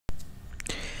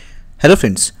Hello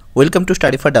friends, welcome to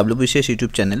study for WBCS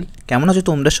YouTube channel. কেমন আছো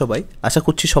তোমরা সবাই? আশা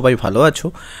করছি সবাই ভালো আছো।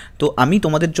 তো আমি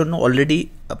তোমাদের জন্য অলরেডি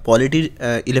পলিটির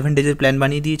 11 ডেজের প্ল্যান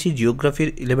বানিয়ে দিয়েছি, জিওগ্রাফির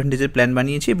 11 ডেজের প্ল্যান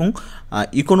বানিয়েছি এবং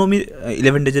ইকোনমির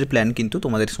 11 ডেজের প্ল্যান কিন্তু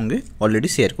তোমাদের সঙ্গে অলরেডি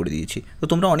শেয়ার করে দিয়েছি। তো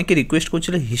তোমরা অনেকে রিকোয়েস্ট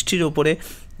করছিলে হিস্ট্রির ওপরে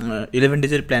 11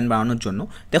 ডেজের প্ল্যান বানানোর জন্য।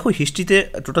 দেখো, হিস্ট্রিতে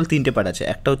টোটাল 3টে পার্ট আছে,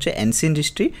 একটা হচ্ছে অ্যানসিয়েন্ট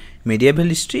হিস্ট্রি, মেডিয়েভাল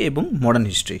হিস্ট্রি এবং মডার্ন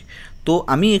হিস্ট্রি। তো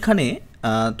আমি এখানে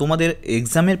তোমাদের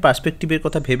এক্সামের পার্সপেক্টিভের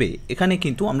কথা ভেবে এখানে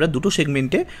কিন্তু আমরা দুটো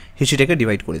সেগমেন্টে হিস্ট্রিটাকে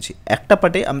ডিভাইড করেছি। একটা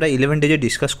পার্টে আমরা 11 ডেজে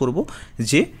ডিসকাস করব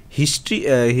যে হিস্ট্রি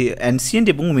অ্যানসিয়েন্ট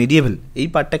এবং মেডিয়েভাল এই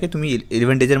পার্টটাকে তুমি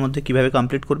 11 ডেজের মধ্যে কীভাবে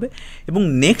কমপ্লিট করবে, এবং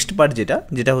নেক্সট পার্ট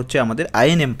যেটা হচ্ছে আমাদের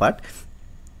INM পার্ট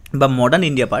বা মডার্ন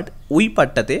ইন্ডিয়া পার্ট, ওই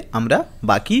পার্টটাতে আমরা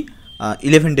বাকি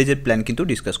 11 ডেজের প্ল্যান কিন্তু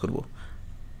ডিসকাস করব।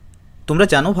 তোমরা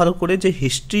জানো ভালো করে যে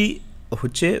হিস্ট্রি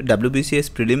হচ্ছে WBCS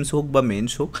প্রিলিমস হোক বা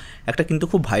মেন্স হোক, একটা কিন্তু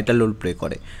খুব ভাইটাল রোল প্লে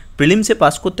করে। প্রিলিমসে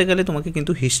পাস করতে গেলে তোমাকে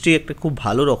কিন্তু হিস্ট্রি একটা খুব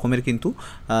ভালো রকমের কিন্তু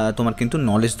তোমার কিন্তু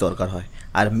নলেজ দরকার হয়,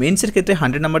 আর মেন্সের ক্ষেত্রে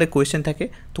 100 নাম্বারের কোয়েশ্চেন থাকে।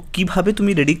 তো কীভাবে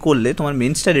তুমি রেডি করলে তোমার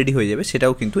মেন্সটা রেডি হয়ে যাবে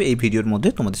সেটাও কিন্তু এই ভিডিওর মধ্যে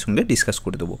তোমাদের সঙ্গে ডিসকাস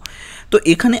করে দেবো। তো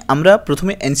এখানে আমরা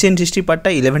প্রথমে অ্যানসিয়েন্ট হিস্ট্রি পার্টটা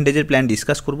 11 ডেজের প্ল্যান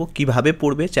ডিসকাস করবো, কীভাবে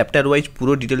পড়বে, চ্যাপ্টার ওয়াইজ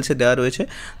পুরো ডিটেলসে দেওয়া রয়েছে।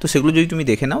 তো সেগুলো যদি তুমি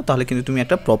দেখে নাও তাহলে কিন্তু তুমি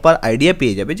একটা প্রপার আইডিয়া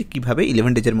পেয়ে যাবে যে কীভাবে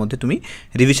 11 ডেজের মধ্যে তুমি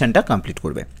রিভিশনটা কমপ্লিট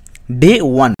করবে।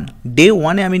 ডে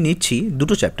ওয়ানে আমি নিচ্ছি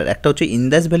দুটো চ্যাপ্টার, একটা হচ্ছে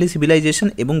ইন্দাস ভ্যালি সিভিলাইজেশন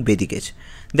এবং বেদিক এজ।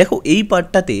 দেখো, এই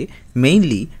পার্টটাতে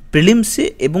মেইনলি প্রিলিমসে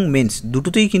এবং মেন্স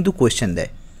দুটোতেই কিন্তু কোয়েশ্চেন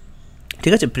দেয়,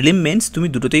 ঠিক আছে? প্রিলিম মেন্স তুমি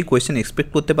দুটোতেই কোয়েশ্চেন এক্সপেক্ট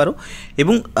করতে পারো,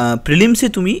 এবং প্রিলিমসে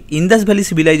তুমি ইন্দাস ভ্যালি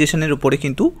সিভিলাইজেশনের উপরে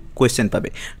কিন্তু কোয়েশ্চেন পাবে।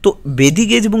 তো বেদিক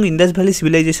এজ এবং ইন্দাস ভ্যালি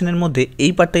সিভিলাইজেশনের মধ্যে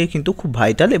এই পার্টটাকে কিন্তু খুব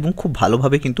ভাইটাল এবং খুব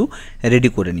ভালোভাবে কিন্তু রেডি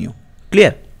করে নিও।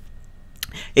 ক্লিয়ার?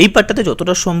 এই পার্টটাতে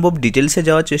যতটা সম্ভব ডিটেলসে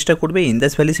যাওয়ার চেষ্টা করবে।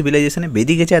 ইন্দাস ভ্যালি সিভিলাইজেশনে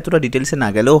বেদিক এজে এতটা ডিটেলসে না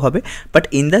গেলেও হবে, বাট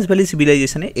ইন্দাস ভ্যালি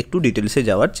সিভিলাইজেশনে একটু ডিটেলসে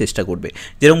যাওয়ার চেষ্টা করবে।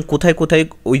 যেরকম কোথায় কোথায়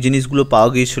ওই জিনিসগুলো পাওয়া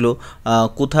গিয়েছিল,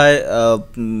 কোথায়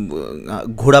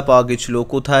ঘোড়া পাওয়া গেছিলো,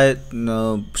 কোথায়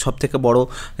সবথেকে বড়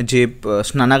যে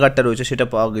স্নানাগারটা রয়েছে সেটা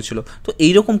পাওয়া গেছিলো। তো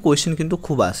এইরকম কোয়েশ্চেন কিন্তু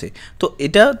খুব আসে। তো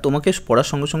এটা তোমাকে পড়ার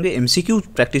সঙ্গে সঙ্গে MCQ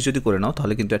প্র্যাকটিস যদি করে নাও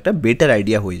তাহলে কিন্তু একটা বেটার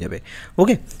আইডিয়া হয়ে যাবে।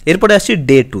 ওকে, এরপরে আসছি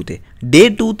ডে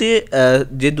টুতে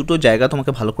যে দুটো জায়গা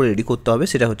তোমাকে ভালো করে রেডি করতে হবে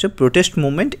সেটা হচ্ছে প্রোটেস্ট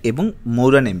মুভমেন্ট এবং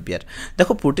মৌরান এম্পায়ার।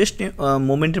 দেখো, প্রোটেস্ট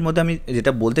মুভমেন্টের মধ্যে আমি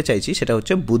যেটা বলতে চাইছি সেটা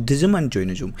হচ্ছে বুদ্ধিজম অ্যান্ড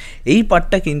জৈনিজম। এই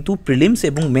পার্টটা কিন্তু প্রিলিমস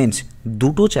এবং মেন্স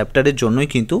দুটো চ্যাপ্টারের জন্যই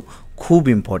কিন্তু খুব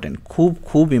ইম্পর্ট্যান্ট,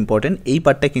 খুব ইম্পর্ট্যান্ট। এই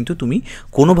পার্টটা কিন্তু তুমি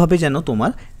কোনোভাবে যেন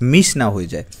তোমার মিস না হয়ে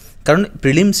যায়, কারণ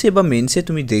প্রিলিমসে বা মেন্সে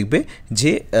তুমি দেখবে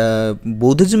যে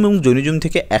বৌদ্ধিজম এবং জৈনিজম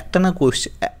থেকে একটা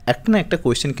না একটা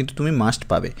কোয়েশ্চেন কিন্তু তুমি মাস্ট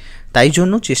পাবে। তাই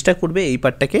জন্য চেষ্টা করবে এই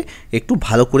পার্টটাকে একটু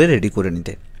ভালো করে রেডি করে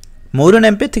নিতে। মৌর্য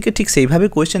এম্পায়ার থেকে ঠিক সেইভাবে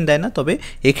কোয়েশ্চেন দেয় না, তবে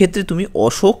এক্ষেত্রে তুমি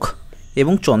অশোক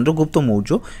এবং চন্দ্রগুপ্ত মৌর্য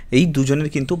এই দুজনের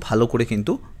কিন্তু ভালো করে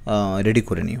কিন্তু রেডি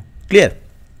করে নিও। ক্লিয়ার?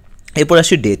 এরপর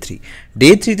আসি ডে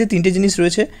থ্রিতে 3টে জিনিস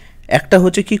রয়েছে। একটা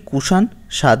হচ্ছে কি কুষাণ,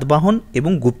 সাতবাহন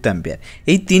এবং গুপ্ত এম্পায়ার।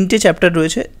 এই 3টে চ্যাপ্টার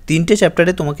রয়েছে। 3টে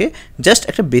চ্যাপ্টারে তোমাকে জাস্ট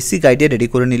একটা বেসিক আইডিয়া রেডি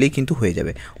করে নিলেই কিন্তু হয়ে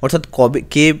যাবে। অর্থাৎ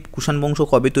কে কুষাণ বংশ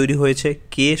কবে তৈরি হয়েছে,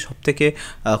 কে সবথেকে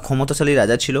ক্ষমতাশালী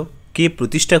রাজা ছিল, কে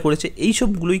প্রতিষ্ঠা করেছে, এই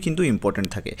সবগুলোই কিন্তু ইম্পর্ট্যান্ট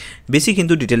থাকে, বেশি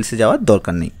কিন্তু ডিটেলসে যাওয়ার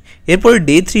দরকার নেই। এরপরে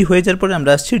ডে 3 হয়ে যাওয়ার পরে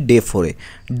আমরা আসছি ডে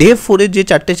ফোরে যে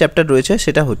 4টে চ্যাপ্টার রয়েছে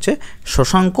সেটা হচ্ছে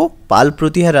শশাঙ্ক, পাল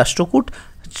প্রতিহার রাষ্ট্রকূট,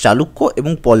 চালুক্য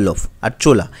এবং পল্লব আর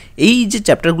চোলা। এই যে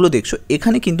চ্যাপ্টারগুলো দেখছো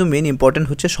এখানে কিন্তু মেন ইম্পর্ট্যান্ট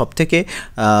হচ্ছে সবথেকে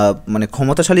মানে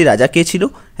ক্ষমতাশালী রাজা কে ছিল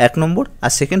 1 নম্বর,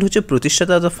 আর সেকেন্ড হচ্ছে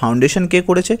প্রতিষ্ঠাতা ফাউন্ডেশন কে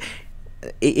করেছে,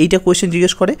 এইটা কোয়েশ্চেন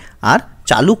জিজ্ঞেস করে। আর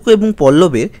চালুক্য এবং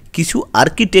পল্লবের কিছু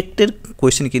আর্কিটেক্টের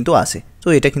কোয়েশ্চেন কিন্তু আসে, তো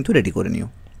এটা কিন্তু রেডি করে নিও।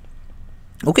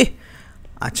 ওকে,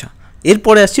 আচ্ছা,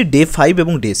 এরপরে আসছি ডে 5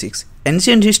 এবং ডে 6।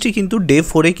 অ্যানসিয়েন্ট হিস্ট্রি কিন্তু ডে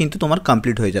 4 কিন্তু তোমার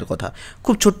কমপ্লিট হয়ে যাওয়ার কথা।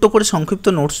 খুব ছোট্ট করে সংক্ষিপ্ত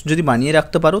নোটস যদি বানিয়ে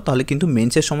রাখতে পারো তাহলে কিন্তু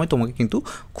মেন্সের সময় তোমাকে কিন্তু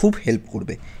খুব হেল্প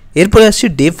করবে। এরপরে আসছি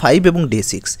ডে 5 এবং ডে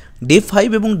 6। ডে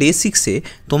 5 এবং ডে 6-এ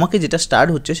তোমাকে যেটা স্টার্ট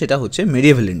হচ্ছে সেটা হচ্ছে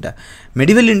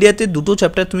মেডিভেল ইন্ডিয়াতে দুটো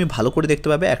চ্যাপ্টার তুমি ভালো করে দেখতে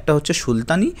পাবে, একটা হচ্ছে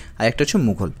সুলতানি আর একটা হচ্ছে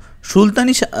মুঘল।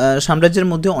 সুলতানি সাম্রাজ্যের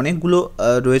মধ্যে অনেকগুলো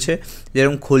রয়েছে,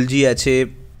 যেরকম খলজি আছে,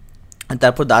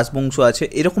 তারপর দাস বংশ আছে,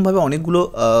 এরকমভাবে অনেকগুলো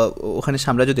ওখানে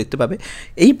সাম্রাজ্য দেখতে পাবে।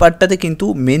 এই পার্টটাতে কিন্তু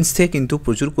মেন্স থেকে কিন্তু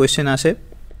প্রচুর কোয়েশ্চেন আসে,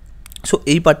 সো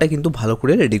এই পার্টটা কিন্তু ভালো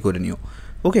করে রেডি করে নিও।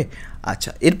 ওকে,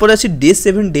 আচ্ছা, এরপরে আছে ডে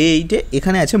 7 ডে 8-এ।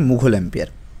 এখানে আছে মুঘল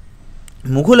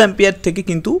এম্পায়ার থেকে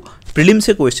কিন্তু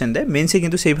প্রিলিমসে কোয়েশ্চেন দেয়, মেন্সে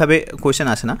কিন্তু সেইভাবে কোয়েশ্চেন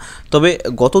আসে না। তবে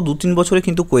গত 2-3 বছরে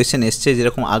কিন্তু কোয়েশ্চেন এসছে,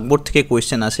 যেরকম আকবর থেকে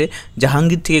কোয়েশ্চেন আসে,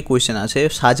 জাহাঙ্গীর থেকে কোয়েশ্চেন আসে,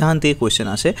 শাহজাহান থেকে কোয়েশ্চেন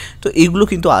আসে, তো এইগুলো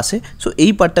কিন্তু আসে। সো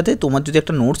এই পার্টটাতে তোমার যদি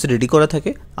একটা নোটস রেডি করা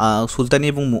থাকে সুলতানি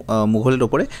এবং মুঘলের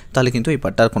ওপরে, তাহলে কিন্তু এই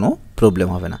পার্টটার কোনো প্রবলেম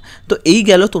হবে না। তো এই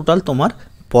গেল টোটাল তোমার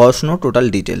পড়াশুনোর টোটাল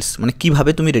ডিটেলস, মানে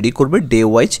কীভাবে তুমি রেডি করবে, ডে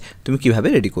ওয়াইজ তুমি কীভাবে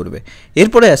রেডি করবে।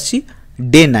 এরপরে আসছি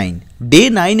ডে 9। ডে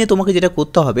 9-এ তোমাকে যেটা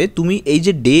করতে হবে, তুমি এই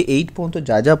যে ডে 8 পর্যন্ত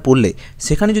যা যা পড়লে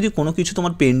সেখানে যদি কোনো কিছু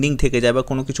তোমার পেন্ডিং থেকে যায় বা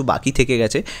কোনো কিছু বাকি থেকে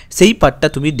গেছে, সেই পার্টটা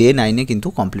তুমি ডে 9-এ কিন্তু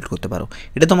কমপ্লিট করতে পারো।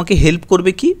 এটা তোমাকে হেল্প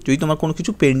করবে কি, যদি তোমার কোনো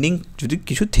কিছু পেন্ডিং যদি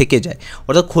কিছু থেকে যায়,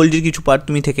 অর্থাৎ খোলজির কিছু পার্ট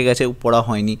তুমি থেকে গেছে, পড়া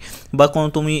হয়নি, বা কোনো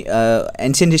তুমি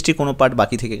অ্যানসিয়েন্ট হিস্ট্রি কোনো পার্ট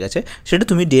বাকি থেকে গেছে, সেটা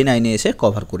তুমি ডে 9-এ এসে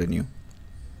কভার করে নিও।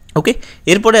 ওকে,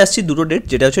 এরপরে আসছি দুটো ডেট,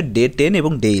 যেটা হচ্ছে ডে 10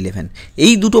 এবং ডে 11।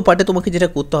 এই দুটো পার্টে তোমাকে যেটা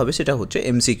করতে হবে সেটা হচ্ছে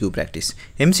এমসিকিউ প্র্যাকটিস।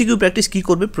 এমসিকিউ প্র্যাকটিস কী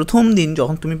করবে, প্রথম দিন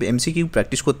যখন তুমি এমসিকিউ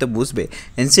প্র্যাকটিস করতে বসবে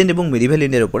এনসিয়েন্ট এবং মেডিভেল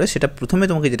ইন্ডিয়ার ওপরে, সেটা প্রথমে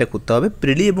তোমাকে যেটা করতে হবে,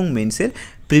 প্রিলি এবং মেন্সের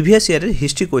প্রিভিয়াস ইয়ারের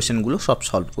হিস্ট্রি কোয়েশ্চেনগুলো সব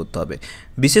সলভ করতে হবে।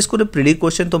 বিশেষ করে প্রিলি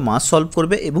কোয়েশ্চেন তো মাস্ট সলভ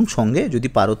করবে, এবং সঙ্গে যদি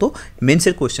পারো তো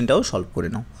মেন্সের কোয়েশ্চেনটাও সলভ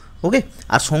করে নাও। ওকে,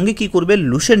 আর সঙ্গে কী করবে,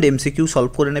 লুসেন্ট এমসিকিউ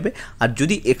সলভ করে নেবে। আর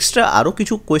যদি এক্সট্রা আরও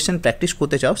কিছু কোয়েশ্চেন প্র্যাকটিস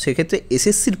করতে চাও, সেক্ষেত্রে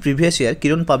এসএসসির প্রিভিয়াস ইয়ার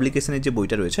কিরণ পাবলিকেশনের যে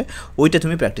বইটা রয়েছে ওইটা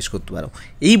তুমি প্র্যাকটিস করতে পারো।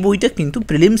 এই বইটা কিন্তু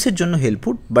প্রিলিমসের জন্য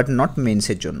হেল্পফুল, বাট নট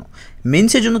মেন্সের জন্য।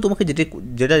 মেন্সের জন্য তোমাকে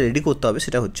যেটা রেডি করতে হবে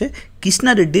সেটা হচ্ছে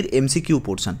কৃষ্ণা রেড্ডির এমসিকিউ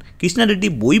পোর্শন। কৃষ্ণা রেড্ডি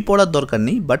বই পড়ার দরকার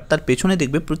নেই, বাট তার পেছনে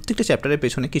দেখবে প্রত্যেকটা চ্যাপ্টারের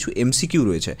পেছনে কিছু এমসিকিউ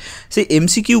রয়েছে। সেই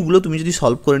এমসিকিউগুলো তুমি যদি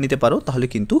সলভ করে নিতে পারো, তাহলে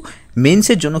কিন্তু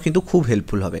মেন্সের জন্য কিন্তু খুব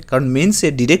হেল্পফুল হবে, কারণ মেন্সে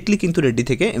ডিরেক্টলি কিন্তু রেড্ডি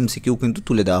থেকে এমসিকিউ কিন্তু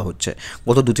তুলে দেওয়া হচ্ছে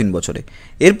গত 2-3 বছরে।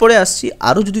 এরপরে আসছি,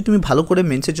 আরও যদি তুমি ভালো করে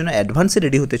মেন্সের জন্য অ্যাডভান্সে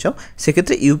রেডি হতে চাও,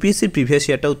 সেক্ষেত্রে ইউপিএসসির প্রিভিয়াস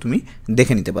ইয়ারটাও তুমি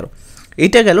দেখে নিতে পারো।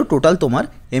 এটা গেল টোটাল তোমার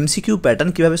এমসিকিউ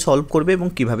প্যাটার্ন কীভাবে সলভ করবে এবং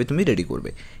কীভাবে তুমি রেডি করবে।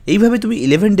 এইভাবে তুমি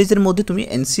 11 ডেজের মধ্যে তুমি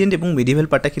এনসিয়েন্ট এবং মিডিভেল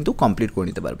পার্টটা কিন্তু কমপ্লিট করে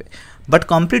নিতে পারবে। বাট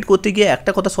কমপ্লিট করতে গিয়ে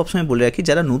একটা কথা সবসময় বলে রাখি,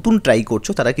 যারা নতুন ট্রাই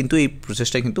করছো তারা কিন্তু এই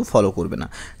প্রসেসটা কিন্তু ফলো করবে না।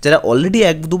 যারা অলরেডি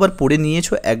 1-2বার পড়ে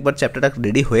নিয়েছো, একবার চ্যাপ্টারটা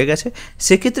রেডি হয়ে গেছে,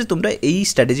 সেক্ষেত্রে তোমরা এই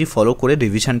স্ট্র্যাটেজি ফলো করে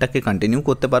রিভিশনটাকে কন্টিনিউ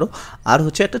করতে পারো। আর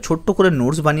হচ্ছে একটা ছোট্ট করে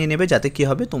নোটস বানিয়ে নেবে, যাতে কী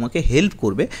হবে, তোমাকে হেল্প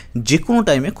করবে যে কোনো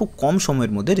টাইমে খুব কম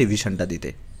সময়ের মধ্যে রিভিশনটা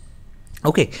দিতে।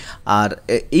 ওকে, আর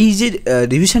এই যে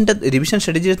রিভিশন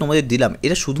স্ট্র্যাটেজিটা তোমাদের দিলাম,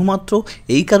 এটা শুধুমাত্র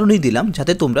এই কারণেই দিলাম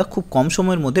যাতে তোমরা খুব কম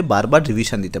সময়ের মধ্যে বারবার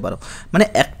রিভিশন দিতে পারো। মানে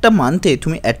একটা মান্থে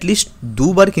তুমি অ্যাটলিস্ট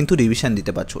 2বার কিন্তু রিভিশন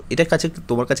দিতে পারছো, এটা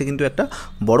তোমার কাছে কিন্তু একটা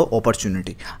বড়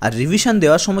অপরচুনিটি। আর রিভিশন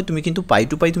দেওয়ার সময় তুমি কিন্তু পাই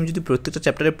টু পাই তুমি যদি প্রত্যেকটা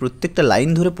চ্যাপ্টারের প্রত্যেকটা লাইন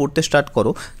ধরে পড়তে স্টার্ট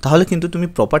করো, তাহলে কিন্তু তুমি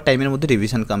প্রপার টাইমের মধ্যে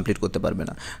রিভিশন কমপ্লিট করতে পারবে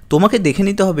না। তোমাকে দেখে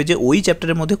নিতে হবে যে ওই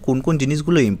চ্যাপ্টারের মধ্যে কোন কোন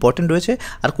জিনিসগুলো ইম্পর্টেন্ট রয়েছে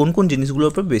আর কোন কোন জিনিসগুলোর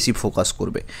উপর বেশি ফোকাস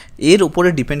করবে। এর উপরে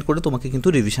ডিপেন্ড করে তোমাকে কিন্তু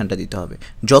রিভিশনটা দিতে হবে।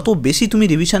 যত বেশি তুমি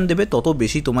রিভিশন দেবে, তত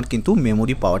বেশি তোমার কিন্তু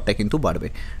মেমোরি পাওয়ারটা কিন্তু বাড়বে।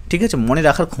 ঠিক আছে, মনে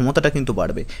রাখার ক্ষমতাটা কিন্তু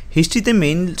বাড়বে। হিস্ট্রিতে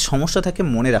মেইন সমস্যা থাকে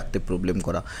মনে রাখতে প্রবলেম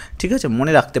করা, ঠিক আছে,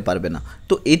 মনে রাখতে পারবে না।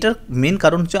 তো এটার মেন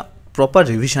কারণ হচ্ছে প্রপার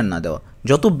রিভিশন না দেওয়া।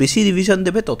 যত বেশি রিভিশন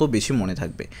দেবে তত বেশি মনে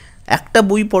থাকবে। একটা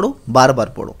বই পড়ো, বারবার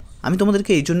পড়ো। আমি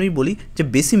তোমাদেরকে এই জন্যই বলি যে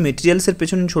বেশি মেটেরিয়ালসের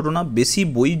পেছনে ছোটো না, বেশি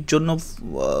বইয়ের জন্য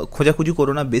খোঁজাখুঁজি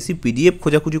করো না, বেশি পিডিএফ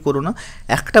খোঁজাখুঁজি করো না।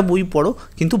 একটা বই পড়ো,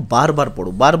 কিন্তু বারবার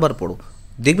পড়ো।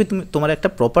 দেখবে তোমার একটা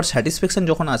প্রপার স্যাটিসফ্যাকশান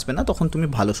যখন আসবে না, তখন তুমি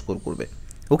ভালো স্কোর করবে।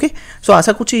 ওকে, সো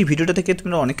আশা করছি এই ভিডিওটা থেকে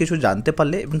তোমরা অনেক কিছু জানতে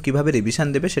পারলে এবং কীভাবে রিভিশন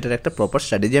দেবে সেটার একটা প্রপার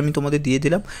স্ট্র্যাটেজি আমি তোমাদের দিয়ে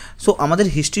দিলাম। সো আমাদের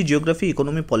হিস্ট্রি, জিওগ্রাফি,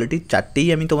 ইকোনমি, পলিটি 4টেই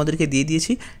আমি তোমাদেরকে দিয়ে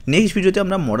দিয়েছি। নেক্সট ভিডিওতে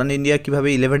আমরা মডার্ন ইন্ডিয়া কীভাবে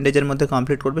 11 ডেজের মধ্যে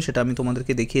কমপ্লিট করবে সেটা আমি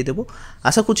তোমাদেরকে দেখিয়ে দেবো।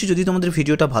 আশা করছি যদি তোমাদের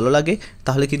ভিডিওটা ভালো লাগে,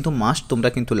 তাহলে কিন্তু মাস্ট তোমরা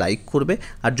কিন্তু লাইক করবে।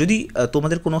 আর যদি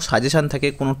তোমাদের কোনো সাজেশান থাকে,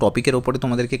 কোনো টপিকের ওপরে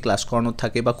তোমাদেরকে ক্লাস করানোর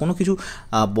থাকে, বা কোনো কিছু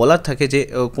বলার থাকে যে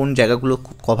কোন জায়গাগুলো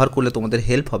কভার করলে তোমাদের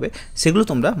হেল্প হবে, সেগুলো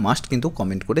তোমরা মাস্ট কিন্তু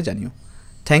কমেন্ট করে জানিও।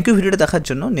 থ্যাংক ইউ ভিডিওটা দেখার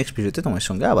জন্য। নেক্সট ভিডিওতে তোমার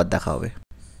সঙ্গে আবার দেখা হবে।